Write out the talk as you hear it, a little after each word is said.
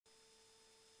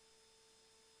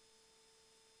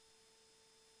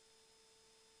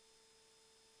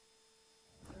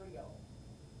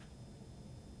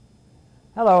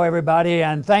Hello everybody,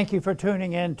 and thank you for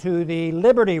tuning in to the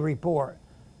Liberty Report.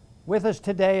 With us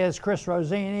today is Chris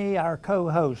Rossini, our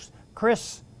co-host.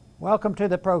 Chris, welcome to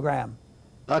the program.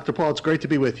 Dr. Paul, it's great to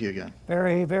be with you again.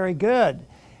 Very, very good.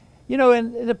 You know,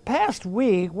 in the past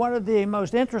week, one of the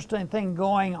most interesting things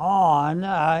going on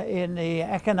in the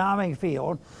economic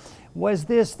field was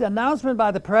this announcement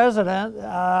by the president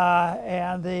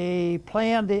and the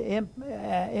planned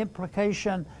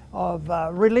implication of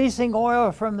releasing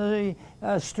oil from the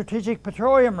Strategic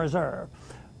Petroleum Reserve.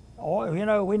 You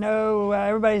know, we know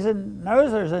everybody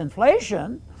knows there's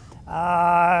inflation,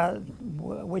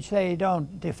 which they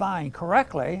don't define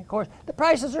correctly. Of course, the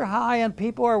prices are high and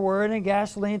people are worried and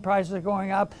gasoline prices are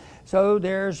going up, so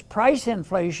there's price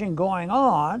inflation going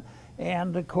on.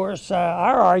 And of course,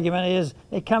 our argument is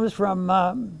it comes from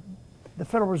the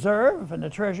Federal Reserve and the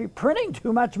Treasury printing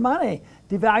too much money,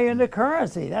 devaluing the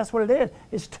currency. That's what it is.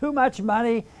 It's too much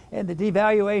money and the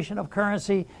devaluation of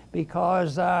currency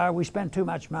because we spend too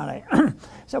much money.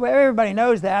 So everybody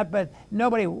knows that, but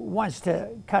nobody wants to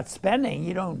cut spending.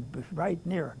 You don't, right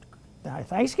near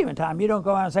Thanksgiving time, you don't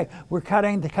go out and say, we're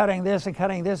cutting this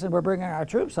and we're bringing our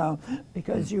troops home,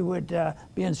 because you would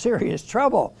be in serious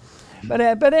trouble. But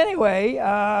anyway,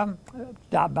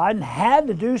 Biden had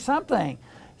to do something.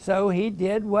 So he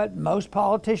did what most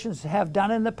politicians have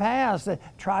done in the past,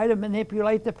 try to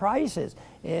manipulate the prices.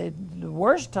 The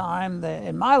worst time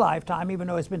in my lifetime, even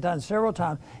though it's been done several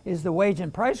times, is the wage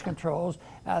and price controls.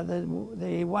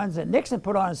 The ones that Nixon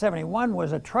put on in '71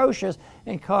 was atrocious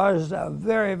and caused a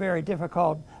very, very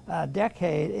difficult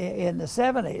decade in the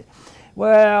 '70s.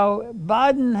 Well,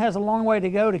 Biden has a long way to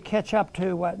go to catch up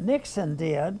to what Nixon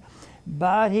did,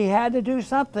 but he had to do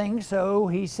something, so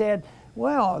he said,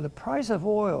 well, the price of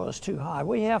oil is too high.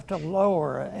 We have to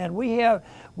lower it. And we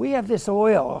have this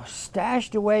oil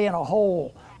stashed away in a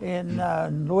hole in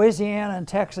Louisiana and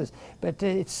Texas. But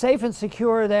it's safe and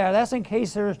secure there. That's in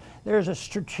case there's a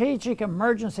strategic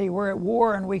emergency. We're at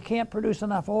war and we can't produce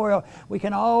enough oil. We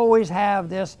can always have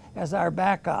this as our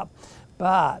backup.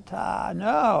 But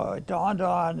no, it dawned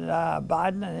on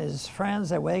Biden and his friends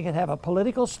that they could have a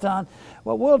political stunt.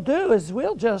 What we'll do is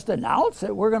we'll just announce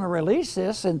it. We're going to release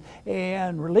this and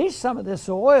release some of this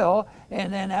oil,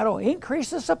 and then that'll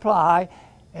increase the supply,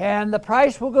 and the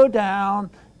price will go down,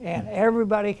 and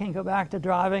everybody can go back to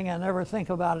driving and never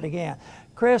think about it again.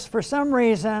 Chris, for some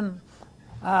reason,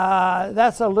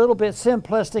 that's a little bit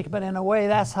simplistic, but in a way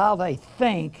that's how they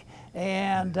think.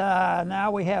 And now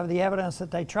we have the evidence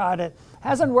that they tried it.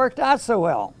 Hasn't worked out so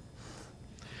well.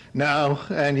 No,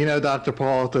 and you know, Dr.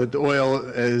 Paul, the oil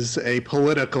is a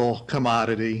political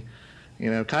commodity, you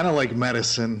know, kind of like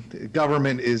medicine.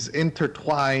 Government is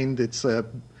intertwined. It's a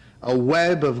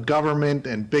web of government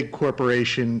and big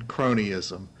corporation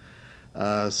cronyism.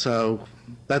 So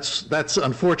that's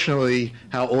unfortunately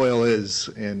how oil is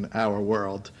in our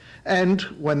world. And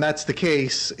when that's the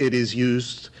case, it is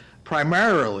used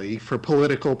primarily for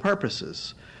political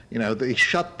purposes. You know, they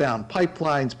shut down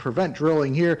pipelines, prevent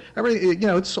drilling here. You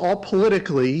know, it's all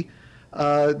politically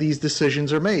these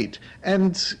decisions are made.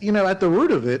 And, you know, at the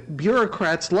root of it,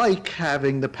 bureaucrats like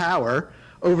having the power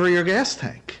over your gas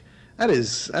tank.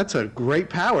 That's a great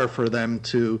power for them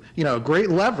to, you know, a great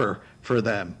lever for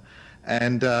them.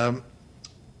 And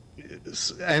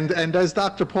as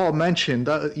Dr. Paul mentioned,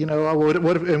 you know,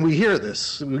 what if, and we hear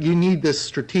this, you need this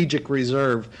strategic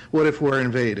reserve, what if we're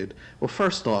invaded? Well,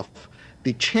 first off,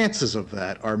 the chances of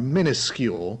that are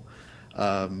minuscule.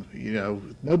 You know,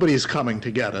 nobody's coming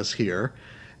to get us here.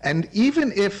 And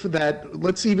even if that,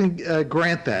 let's even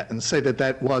grant that and say that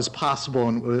that was possible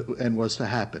and was to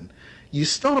happen, you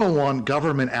still don't want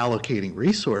government allocating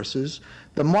resources.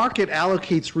 The market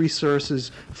allocates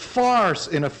resources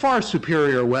in a far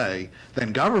superior way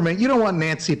than government. You don't want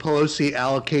Nancy Pelosi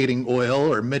allocating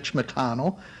oil or Mitch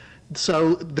McConnell.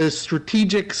 So the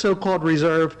strategic so-called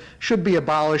reserve should be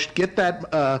abolished. Get that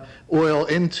oil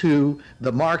into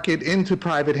the market, into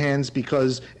private hands,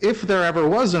 because if there ever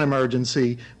was an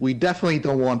emergency, we definitely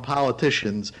don't want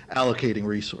politicians allocating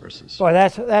resources. Boy,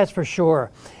 that's for sure.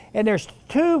 And there's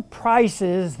two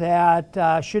prices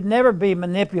that should never be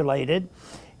manipulated,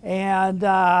 and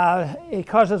it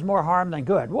causes more harm than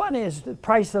good. One is the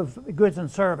price of goods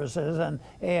and services,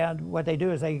 and what they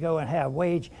do is they go and have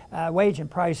wage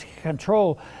and price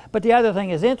control. But the other thing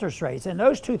is interest rates, and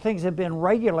those two things have been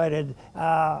regulated,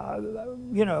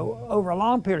 you know, over a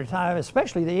long period of time,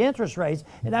 especially the interest rates,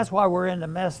 and that's why we're in the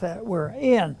mess that we're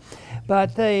in.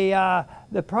 But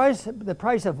the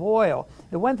price of oil,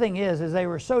 the one thing is they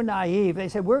were so naive. They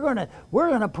said we're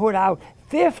gonna put out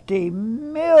 50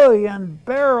 million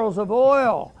barrels of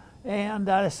oil and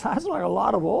it sounds like a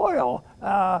lot of oil.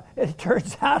 It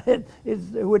turns out it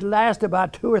would last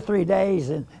about 2 or 3 days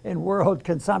in world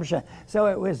consumption. So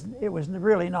it was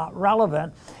really not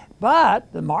relevant.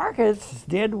 But the markets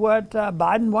did what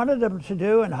Biden wanted them to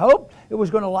do and hoped it was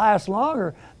going to last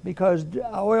longer, because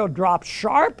oil dropped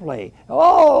sharply.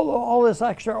 All this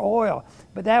extra oil.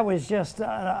 But that was just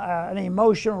an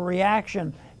emotional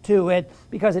reaction to it,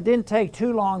 because it didn't take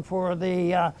too long for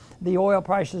the oil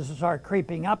prices to start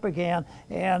creeping up again,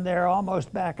 and they're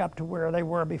almost back up to where they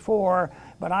were before.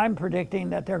 But I'm predicting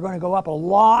that they're going to go up a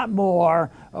lot more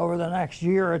over the next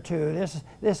year or two.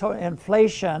 This whole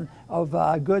inflation of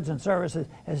goods and services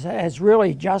has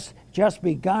really just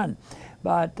begun.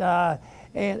 But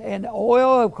and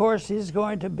oil, of course, is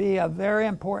going to be a very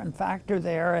important factor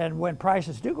there, and when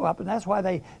prices do go up, and that's why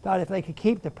they thought if they could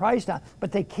keep the price down,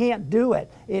 but they can't do it.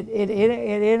 It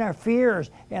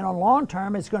interferes, and on long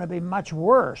term, it's going to be much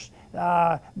worse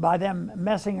by them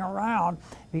messing around,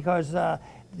 because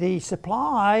the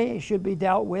supply should be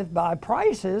dealt with by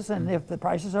prices, and if the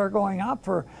prices are going up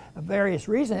for various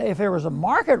reasons, if there was a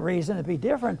market reason, it'd be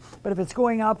different. But if it's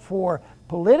going up for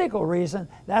political reason,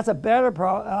 that's a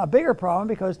bigger problem,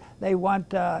 because they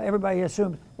want everybody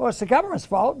assumes, well, it's the government's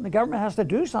fault, and the government has to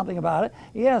do something about it.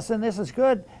 Yes, and this is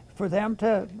good for them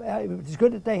to, it's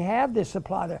good that they have this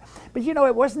supply there. But you know,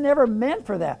 it was never meant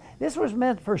for that. This was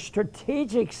meant for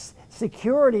strategic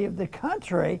security of the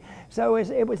country. So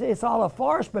it's all a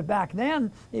farce, but back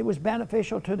then it was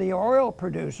beneficial to the oil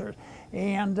producers.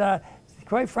 And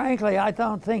quite frankly, I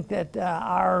don't think that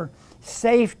our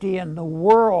safety in the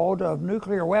world of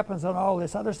nuclear weapons and all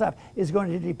this other stuff is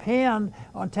going to depend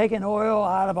on taking oil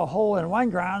out of a hole in one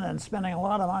ground and spending a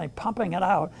lot of money pumping it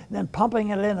out, then pumping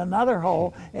it in another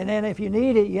hole, and then if you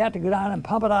need it, you have to go down and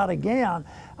pump it out again.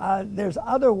 There's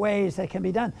other ways that can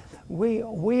be done.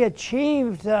 We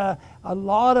achieved a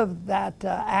lot of that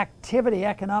activity,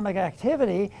 economic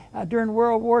activity, during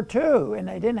World War II, and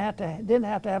they didn't have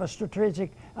to have a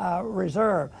strategic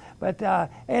reserve. But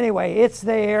anyway, it's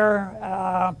there.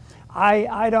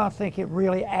 I don't think it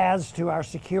really adds to our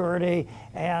security,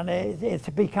 and it's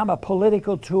become a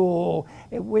political tool,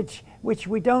 which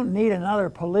we don't need another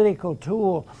political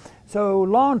tool. So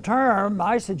long term,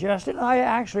 I suggested, I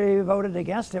actually voted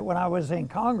against it when I was in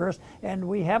Congress, and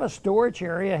we have a storage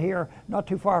area here not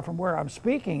too far from where I'm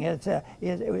speaking. It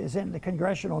is in the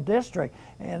congressional district,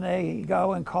 and they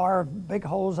go and carve big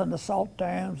holes in the salt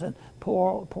dams and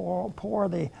pour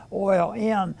the oil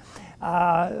in.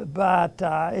 But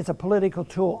it's a political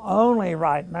tool only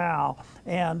right now,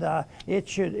 and it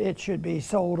should be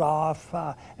sold off,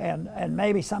 and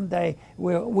maybe someday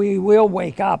we will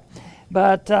wake up.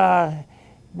 But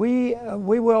we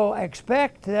will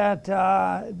expect that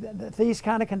these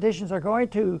kind of conditions are going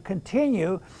to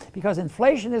continue, because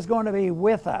inflation is going to be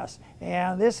with us,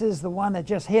 and this is the one that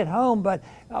just hit home. But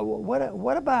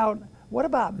what about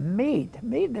meat?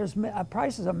 There's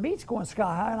prices of meat's going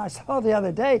sky high, and I saw the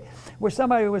other day where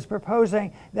somebody was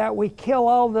proposing that we kill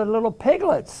all the little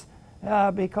piglets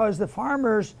because the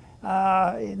farmers.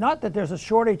 Not that there's a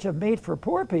shortage of meat for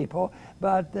poor people,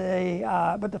 but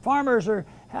the farmers are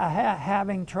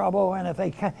having trouble, and if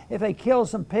they kill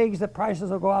some pigs, the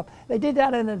prices will go up. They did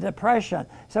that in the Depression,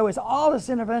 so it's all this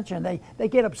intervention. They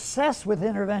get obsessed with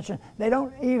intervention. They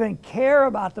don't even care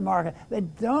about the market. They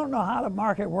don't know how the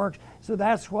market works. So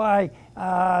that's why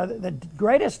the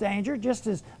greatest danger, just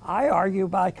as I argue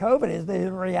by COVID, is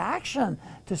the reaction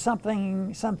to some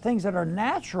things that are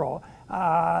natural.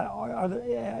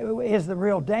 Is the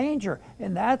real danger,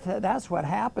 and that's what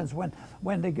happens but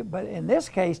in this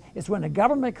case, it's when the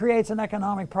government creates an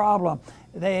economic problem,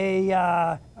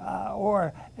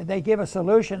 or they give a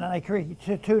solution and they create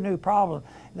two new problems.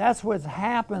 That's what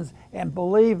happens, and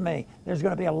believe me, there's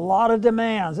going to be a lot of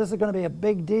demands. This is going to be a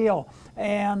big deal,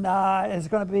 and it's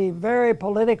going to be very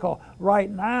political.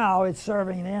 Right now, it's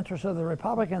serving the interests of the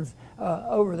Republicans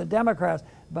over the Democrats,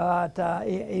 but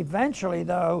eventually,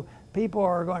 though, people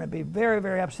are going to be very,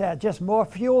 very upset. Just more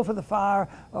fuel for the fire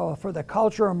for the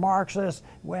culture of Marxists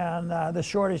when the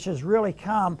shortages really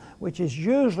come, which is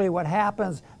usually what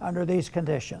happens under these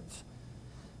conditions.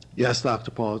 Yes,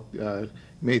 Dr. Paul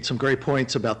made some great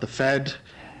points about the Fed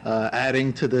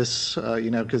adding to this,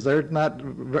 because they're not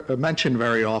mentioned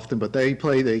very often, but they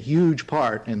played a huge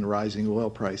part in rising oil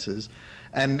prices.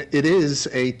 And it is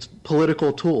a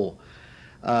political tool.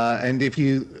 And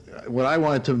what I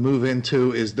wanted to move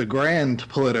into is the grand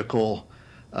political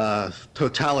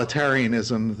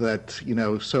totalitarianism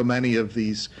that, so many of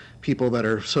these people that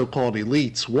are so-called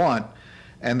elites want.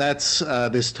 And that's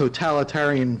this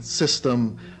totalitarian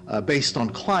system based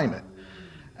on climate.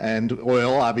 And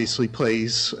oil obviously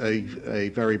plays a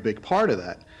very big part of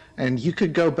that. And you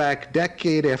could go back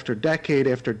decade after decade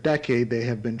after decade. They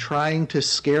have been trying to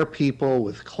scare people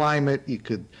with climate. You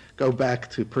could go back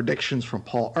to predictions from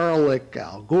Paul Ehrlich,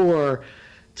 Al Gore,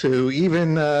 to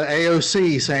even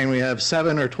AOC saying we have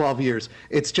 7 or 12 years.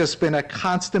 It's just been a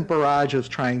constant barrage of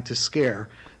trying to scare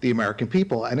the American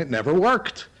people, and it never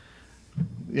worked.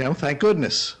 You know, thank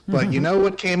goodness. But you know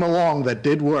what came along that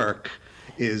did work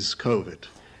is COVID.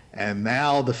 And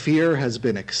now the fear has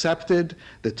been accepted.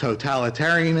 The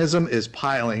totalitarianism is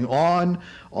piling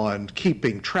on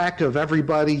keeping track of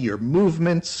everybody, your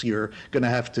movements. You're going to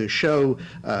have to show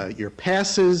your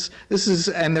passes.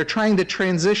 And they're trying to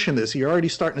transition this. You're already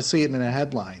starting to see it in the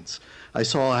headlines. I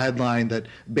saw a headline that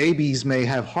babies may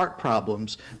have heart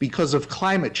problems because of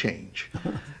climate change.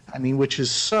 I mean, which is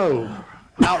so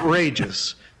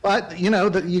outrageous. But, you know,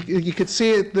 you could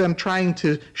see it, them trying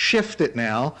to shift it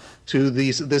now to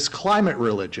this climate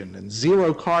religion and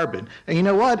zero carbon. And you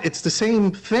know what? It's the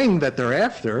same thing that they're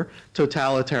after,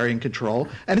 totalitarian control,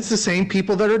 and it's the same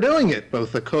people that are doing it,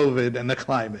 both the COVID and the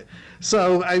climate.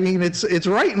 So, I mean, it's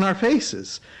right in our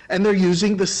faces. And they're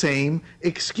using the same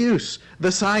excuse,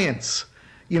 the science.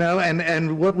 You know,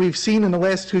 and what we've seen in the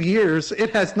last 2 years, it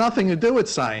has nothing to do with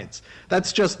science.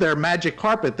 That's just their magic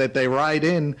carpet that they ride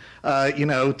in, you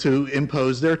know, to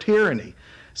impose their tyranny.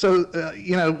 So,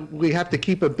 you know, we have to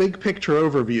keep a big picture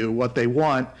overview of what they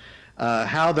want,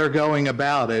 how they're going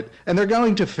about it. And they're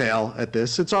going to fail at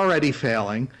this. It's already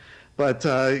failing. But,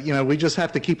 you know, we just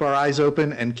have to keep our eyes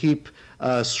open and keep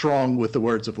strong with the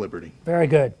words of liberty. Very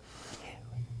good.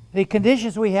 The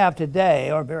conditions we have today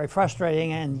are very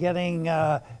frustrating and getting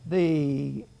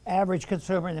the average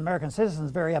consumer and the American citizens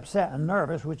very upset and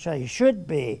nervous, which they should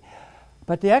be.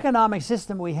 But the economic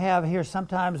system we have here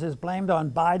sometimes is blamed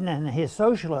on Biden and his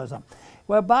socialism.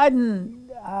 Well, Biden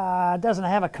doesn't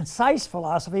have a concise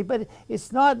philosophy, but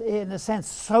it's not, in a sense,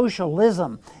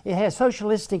 socialism. It has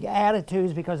socialistic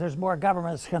attitudes because there's more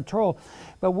government control.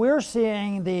 But we're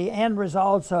seeing the end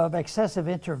results of excessive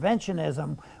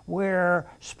interventionism, where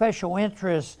special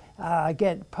interests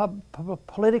get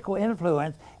political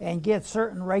influence and get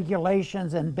certain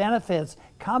regulations and benefits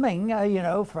coming, you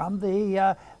know, from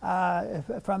the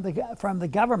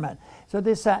government. So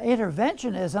this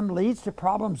interventionism leads to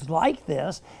problems like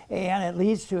this, and it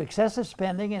leads to excessive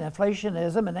spending and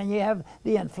inflationism, and then you have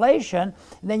the inflation,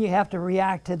 and then you have to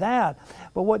react to that.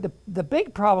 But what the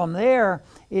big problem there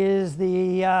is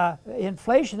the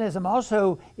inflationism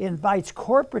also invites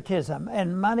corporatism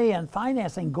and money and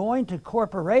financing going to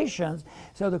corporations.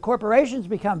 So the corporations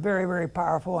become very, very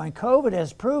powerful, and COVID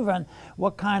has proven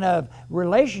what kind of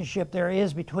relationship there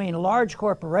is between large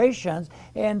corporations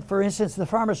and, for instance, the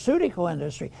pharmaceutical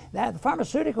industry. The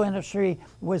pharmaceutical industry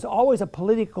was always a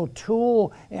political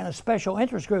tool and a special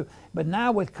interest group, but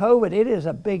now with COVID, it is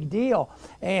a big deal.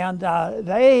 And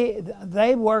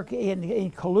they work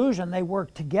in collusion, they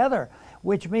work together,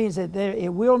 which means that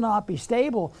it will not be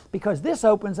stable, because this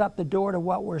opens up the door to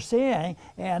what we're seeing.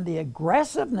 And the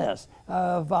aggressiveness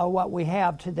of what we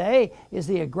have today is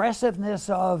the aggressiveness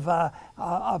of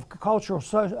cultural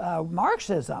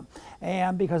Marxism.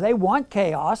 And because they want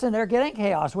chaos, and they're getting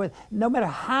chaos with, no matter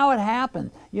how it happened,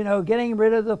 you know, getting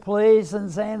rid of the police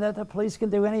and saying that the police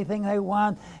can do anything they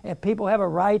want, and people have a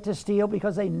right to steal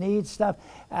because they need stuff.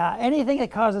 Anything that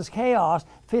causes chaos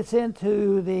fits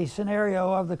into the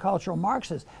scenario of the cultural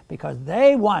Marxists, because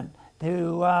they want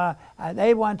to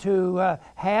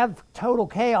have total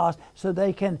chaos so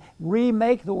they can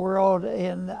remake the world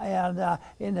in the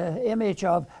image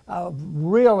of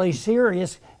really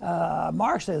serious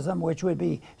Marxism, which would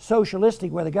be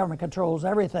socialistic, where the government controls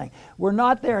everything. We're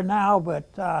not there now,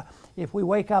 but if we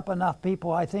wake up enough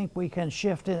people, I think we can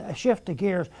shift the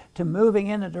gears to moving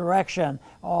in the direction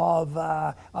of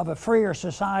a freer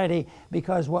society,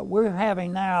 because what we're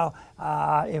having now,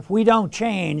 if we don't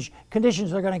change,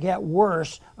 conditions are going to get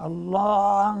worse a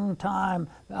long time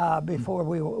before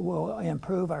we will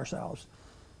improve ourselves.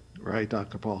 Right,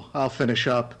 Dr. Paul. I'll finish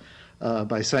up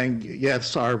by saying,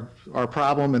 yes, our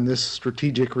problem, and this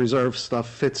strategic reserve stuff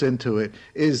fits into it,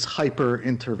 is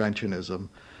hyper-interventionism.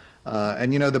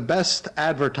 And you know, the best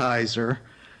advertiser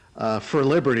for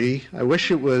liberty, I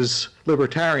wish it was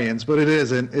libertarians, but it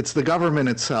isn't. It's the government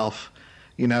itself.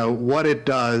 You know, what it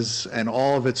does and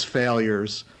all of its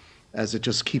failures, as it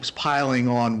just keeps piling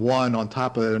on one on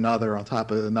top of another on top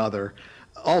of another.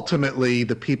 Ultimately,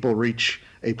 the people reach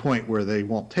a point where they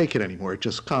won't take it anymore. It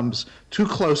just comes too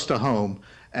close to home,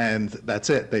 and that's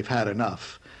it. They've had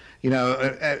enough. You know,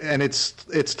 and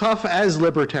it's tough as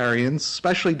libertarians,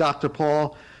 especially Dr.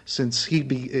 Paul, since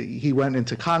he went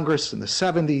into Congress in the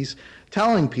 70s,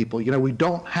 telling people, we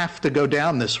don't have to go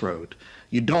down this road.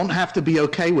 You don't have to be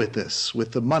okay with this,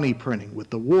 with the money printing, with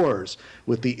the wars,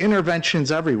 with the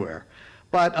interventions everywhere.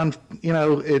 But,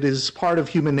 it is part of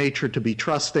human nature to be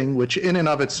trusting, which in and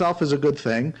of itself is a good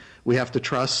thing. We have to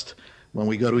trust when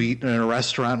we go to eat in a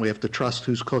restaurant. We have to trust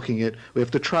who's cooking it. We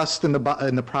have to trust in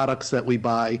the products that we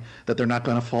buy, that they're not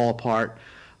going to fall apart.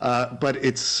 But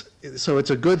it's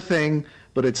a good thing,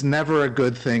 but it's never a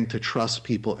good thing to trust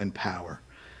people in power,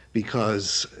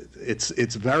 because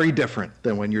it's very different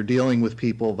than when you're dealing with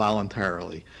people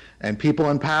voluntarily. And people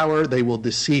in power, they will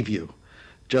deceive you,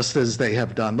 just as they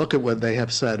have done. Look at what they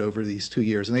have said over these 2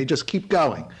 years, and they just keep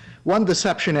going. One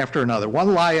deception after another,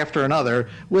 one lie after another,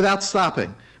 without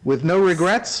stopping, with no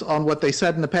regrets on what they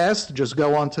said in the past, just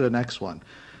go on to the next one.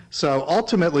 So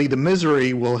ultimately, the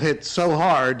misery will hit so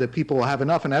hard that people will have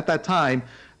enough, and at that time,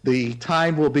 the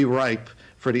time will be ripe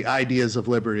for the ideas of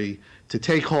liberty to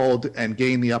take hold and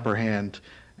gain the upper hand.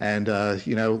 And,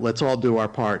 let's all do our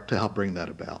part to help bring that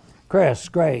about. Chris,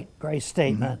 great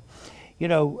statement.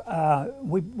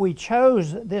 We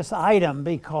chose this item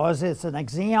because it's an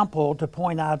example to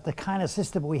point out the kind of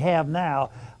system we have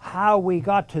now, how we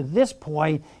got to this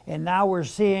point, and now we're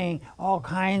seeing all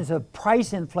kinds of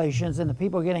price inflations and the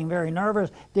people getting very nervous,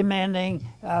 demanding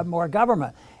more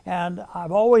government. And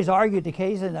I've always argued the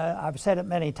case, and I've said it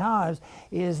many times,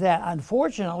 is that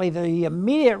unfortunately the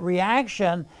immediate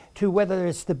reaction to whether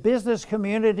it's the business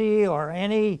community or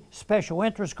any special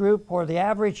interest group or the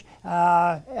average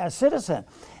citizen,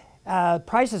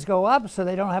 prices go up so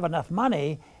they don't have enough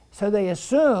money, so they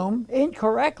assume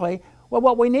incorrectly, well,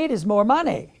 what we need is more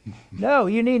money. No,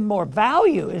 you need more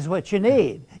value is what you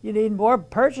need. You need more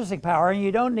purchasing power, and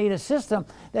you don't need a system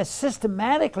that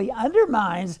systematically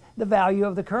undermines the value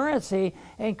of the currency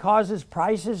and causes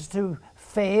prices to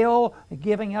fail,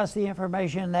 giving us the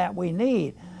information that we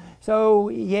need. So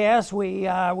yes,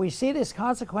 we see this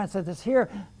consequence of this here,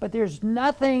 but there's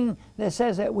nothing that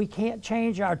says that we can't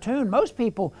change our tune. Most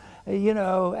people,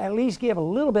 at least give a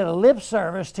little bit of lip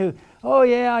service to, oh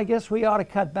yeah, I guess we ought to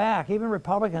cut back. Even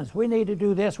Republicans, we need to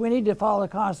do this, we need to follow the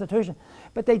Constitution,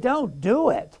 but they don't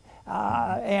do it.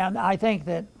 And I think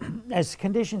that as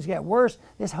conditions get worse,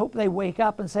 just hope they wake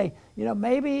up and say,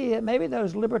 maybe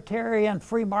those libertarian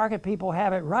free market people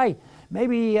have it right.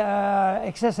 Maybe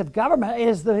excessive government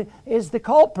is the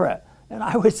culprit. And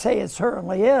I would say it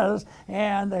certainly is.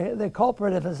 And the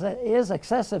culprit is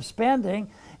excessive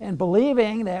spending and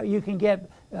believing that you can get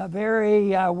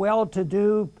very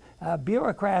well-to-do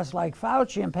bureaucrats like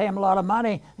Fauci and pay them a lot of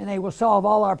money and they will solve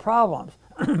all our problems.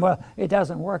 Well, it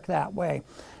doesn't work that way.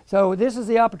 So this is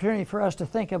the opportunity for us to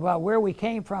think about where we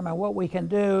came from and what we can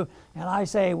do. And I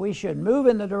say we should move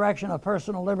in the direction of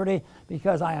personal liberty,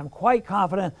 because I am quite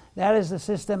confident that is the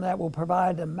system that will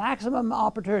provide the maximum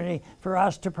opportunity for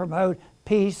us to promote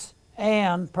peace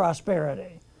and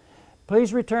prosperity.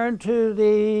 Please return to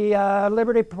the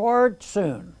Liberty Report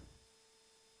soon.